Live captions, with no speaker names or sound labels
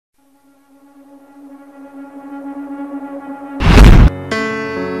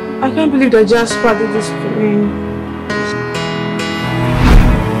I can't believe that Jasper did this to me.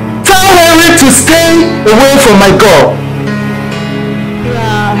 Tell Henry to stay away from my girl.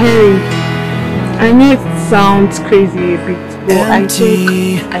 Yeah, Henry. I know it sounds crazy a bit, but I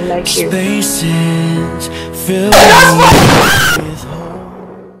think I like you. Spaces filled with holes.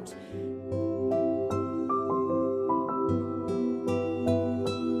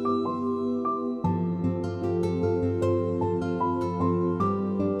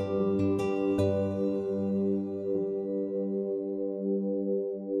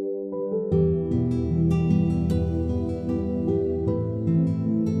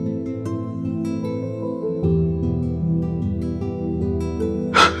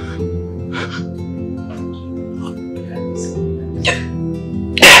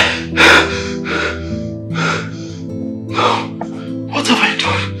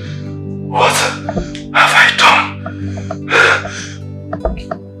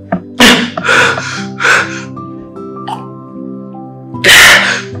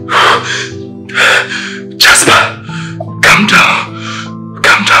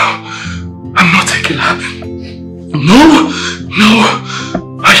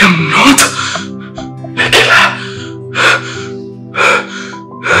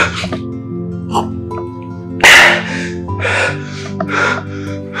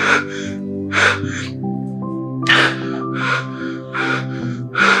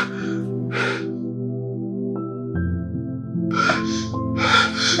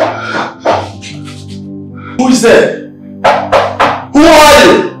 Who is there? Who are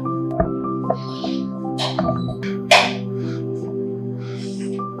you?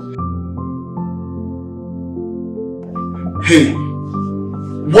 Hey,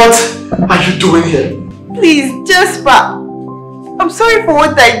 what are you doing here? Please, Jasper. I'm sorry for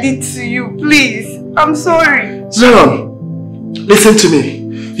what I did to you. Please, I'm sorry. Zaron, listen to me.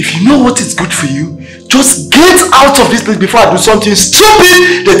 If you know what is good for you, just get out of this place before I do something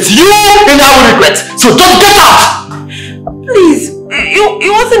stupid that you and I will regret. So just get out! Please,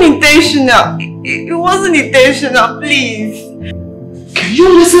 it wasn't intentional. It wasn't intentional, please. Can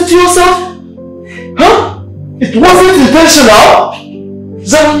you listen to yourself? Huh? It wasn't intentional?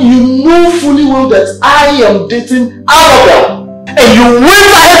 Zaron, you know fully well that I am dating Annabelle. And you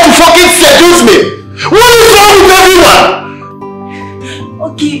went ahead to fucking seduce me! What is wrong with everyone?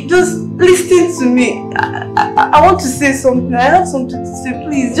 Okay, just listen to me. I want to say something. I have something to say.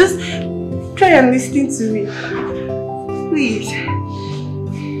 Please, just try and listen to me. Please.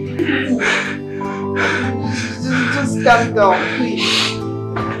 Just calm down, please.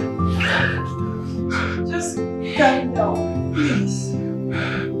 Just calm down, please.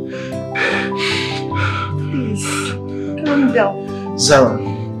 Please, calm down.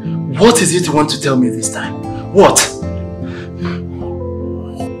 Zaron, what is it you want to tell me this time? What?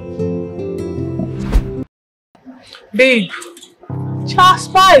 Babe,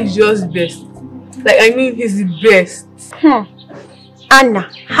 Jasper is just best. Like, I mean, he's the best. Anna,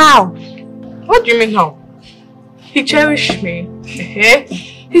 how? What do you mean how? He cherished me.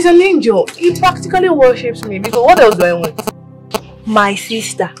 He's an angel. He practically worships me because what else do I want? My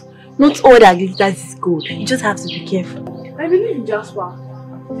sister, not all that glitters is gold. You just have to be careful. I believe in Jasper.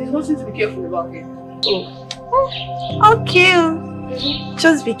 There's nothing to be careful about him. Oh. Okay.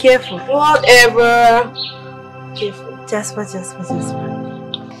 Just be careful. Whatever. Careful. Jasper.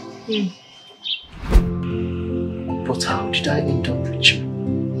 But how did I end up with you?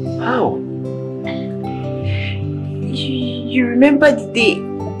 How? You remember the day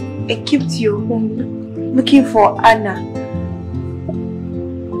I came to your home looking for Anna?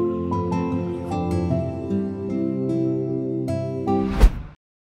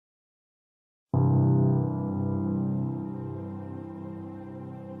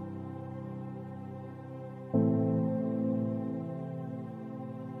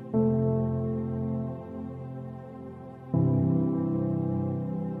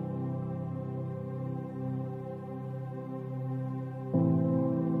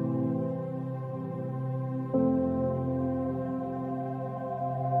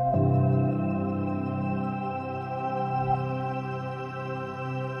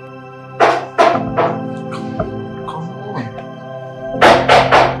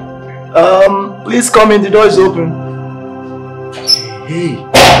 Please come in, the door is open. Hey.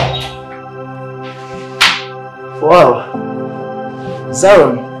 Wow.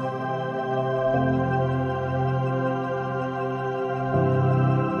 Zaron.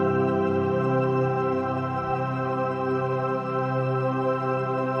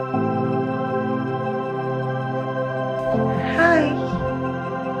 Hi.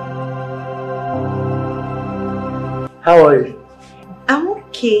 How are you? I'm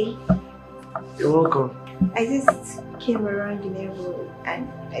okay. okay. You're welcome. I just came around the neighborhood and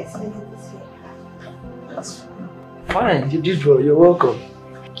I decided to say hi. That's fine. You did well. You're welcome.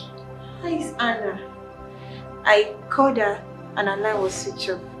 Hi, it's Anna. I called her and her line was switched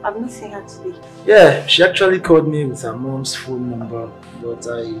off. I've not seen her today. Yeah, she actually called me with her mom's phone number, but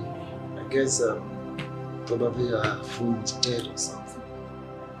I guess probably her phone is dead or something.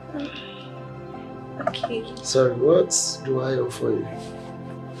 Okay. Sorry, what do I offer you?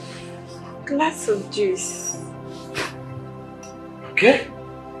 Glass of juice. Okay.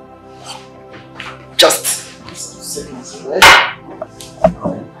 Just some seconds, right?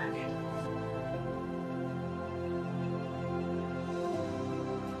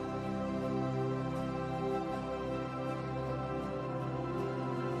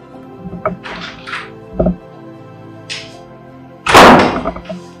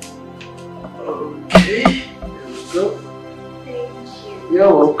 Okay, here we go. Thank you.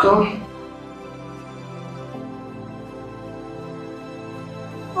 You're welcome.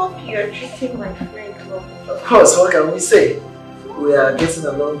 Hope you're treating my friend well. Of course, what can we say? We are getting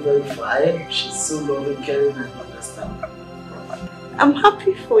along very fine. She's so loving, caring, and understanding. I'm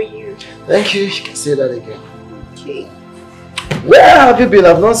happy for you. Thank you. You can say that again. Okay. Where have you been?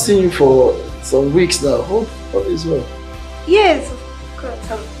 I've not seen you for some weeks now. Hope all is well. Yes, of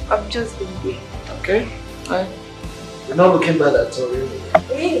course. I've just been there. Okay. Fine. You're not looking bad at all, really.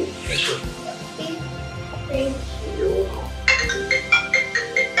 Hey. Sure. Thank you.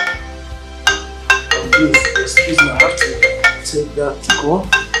 Please, excuse me, I have to take that to go.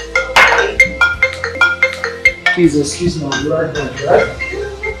 Please excuse me, I'll be right back, right?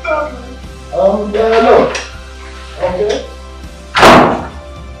 No problem. No. Okay.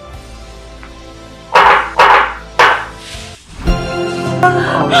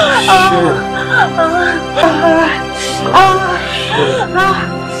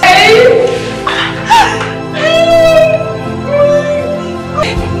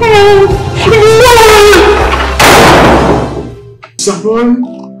 Someone,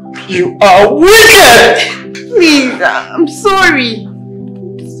 you are wicked! Please, I'm sorry.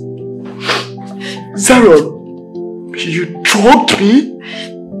 Zaron, you drugged me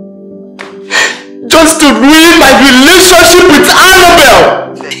just to ruin my relationship with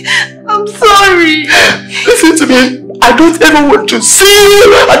Annabelle! I'm sorry. Listen to me, I don't ever want to see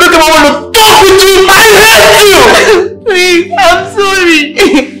you, I don't ever want to talk with you, I hate you! Please, I'm sorry.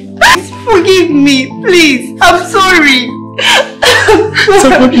 Please forgive me, please. I'm sorry.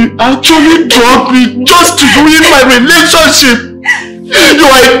 Someone, you actually drugged me just to ruin my relationship! You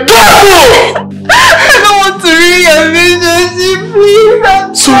are a devil! I don't want to ruin your relationship, please.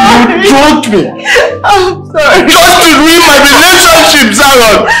 I'm So sorry. you drugged me I'm sorry. just to ruin my relationship,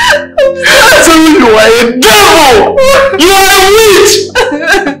 Zaron! So you are a devil! You are a witch!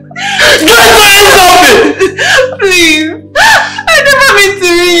 Get to something! Please. I never meant to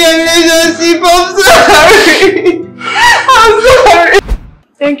ruin your relationship. I'm sorry. I'm sorry.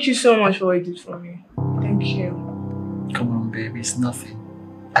 Thank you so much for what you did for me. Thank you. Come on, baby, it's nothing.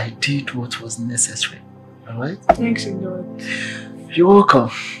 I did what was necessary. Alright? Thanks a lot. You're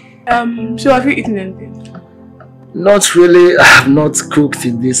welcome. So have you eaten anything? Not really. I have not cooked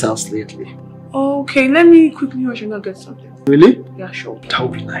in this house lately. Okay, let me quickly rush and get something. Really? Yeah, sure. That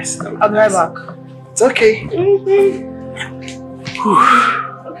would be nice. That would I'll be be right nice. back. It's okay.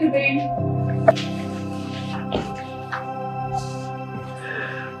 Okay, babe.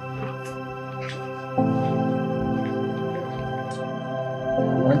 I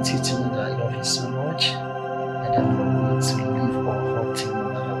want you to know that I love you so much and I'm not going to leave or hurt you no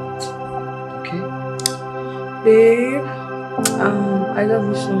matter what. Okay? Babe, I love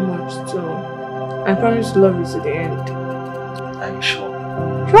you so much too. I promise to love you to the end. Are you sure?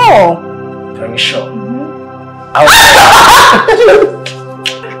 Sure. Very sure.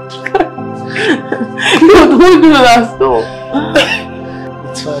 No, don't do that stuff.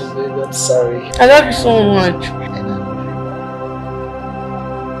 It's fine, baby. I'm sorry. I love you so much. And I love you.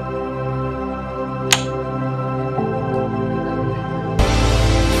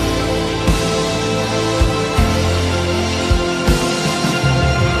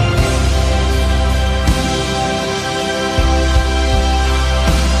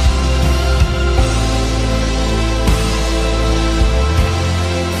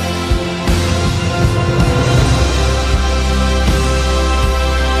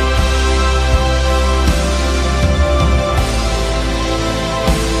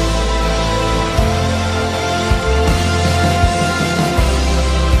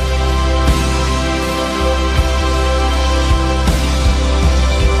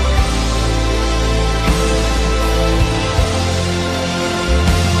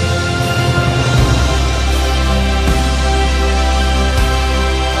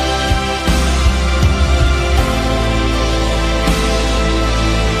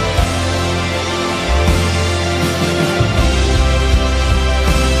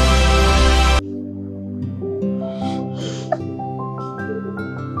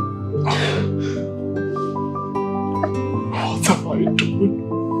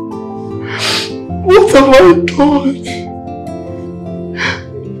 What have I done?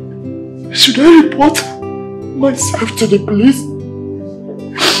 Should I report myself to the police?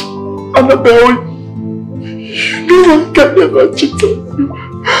 Annabelle, you know I can never cheat on you.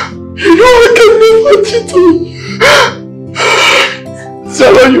 You know I can never cheat on you.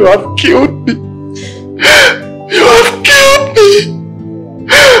 Zara, you have killed me. You have killed me.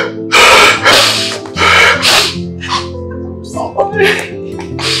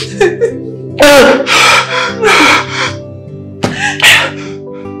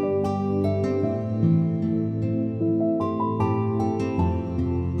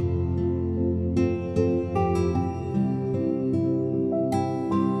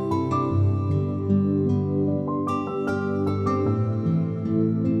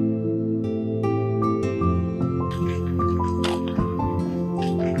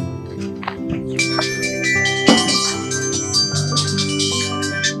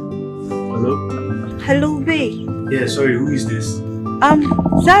 Yeah, sorry, who is this?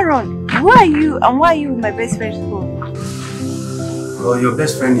 Zaron, who are you and why are you with my best friend's phone? Well, your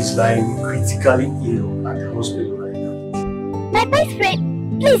best friend is lying critically ill at the hospital right now. My best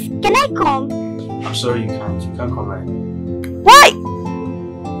friend, please, can I come? I'm sorry, you can't. You can't come right now. Why?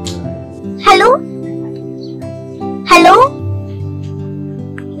 Hello? Hello?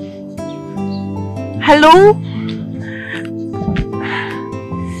 Hello?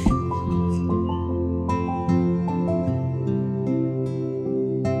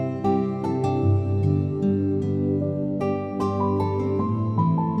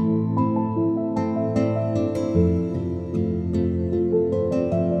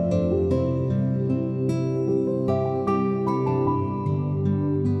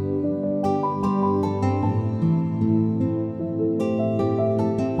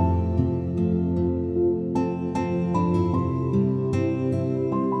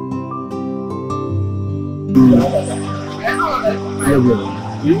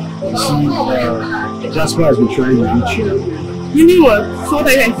 Jasper has been trying to reach you. You know what? So what I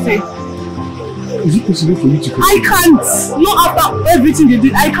can say? Is it possible for you to continue? I can't! Not after everything they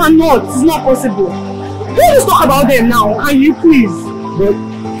did. I cannot. It's not possible. Let's talk about them now. Can you please? But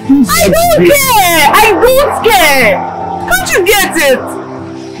please, I don't care! I don't care! Can't you get it?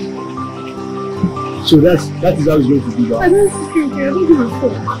 So that is how it's going to be now. I don't care. I don't give a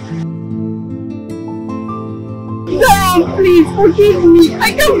fuck. Damn, please forgive me.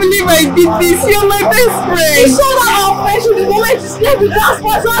 I can't believe I did this. You're my best friend. You saw that our friendship the moment you slept with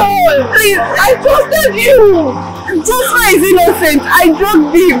Jasper's hole. Please, I trusted you. Jasper is innocent. I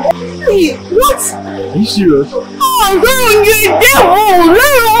drugged him. Please, what? Are you serious? Oh, Zaron, you're a devil.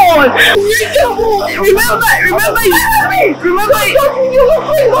 Zaron, you're a devil. Remember you. You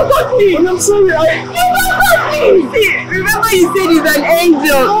don't touch me. I'm sorry. You don't touch me. See, remember you said he's an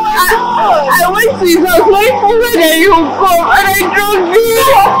angel. I went to his house right forward and you come and I drugged him.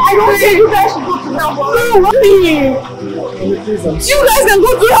 I don't think you guys should go to that one. No, please. You guys can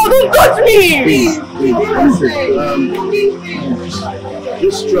go to hell. Don't touch me. Please.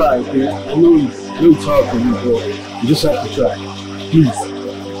 Just try, okay? I know it's hard for you, but you just have to try. Please.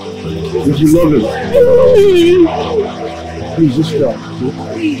 If you love him, please just try,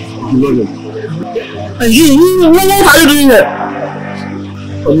 okay? If you love him. And you, what are you doing there?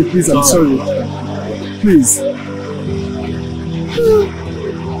 Okay, please, I'm sorry. Please.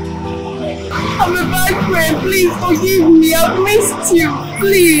 I'm a bad friend. Please forgive me. I've missed you.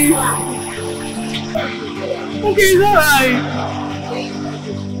 Please. Okay, it's alright.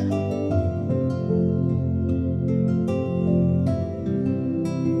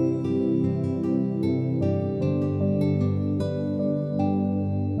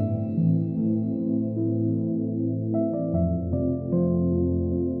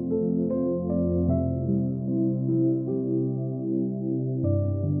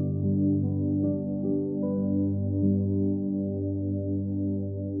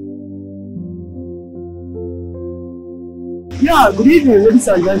 Yeah, good evening, ladies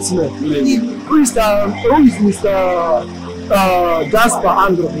and gentlemen. Who is Mr. Jasper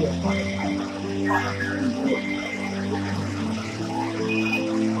Andrew here?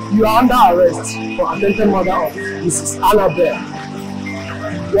 You are under arrest for attempted murder of Mrs. Annabelle.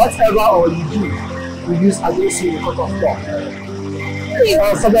 Whatever or you do, we use against you in the court of law.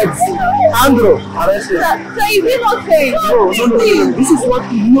 Subject Andrew, arrested. So is it okay? No. This is what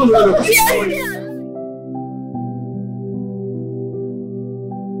you know. Yes.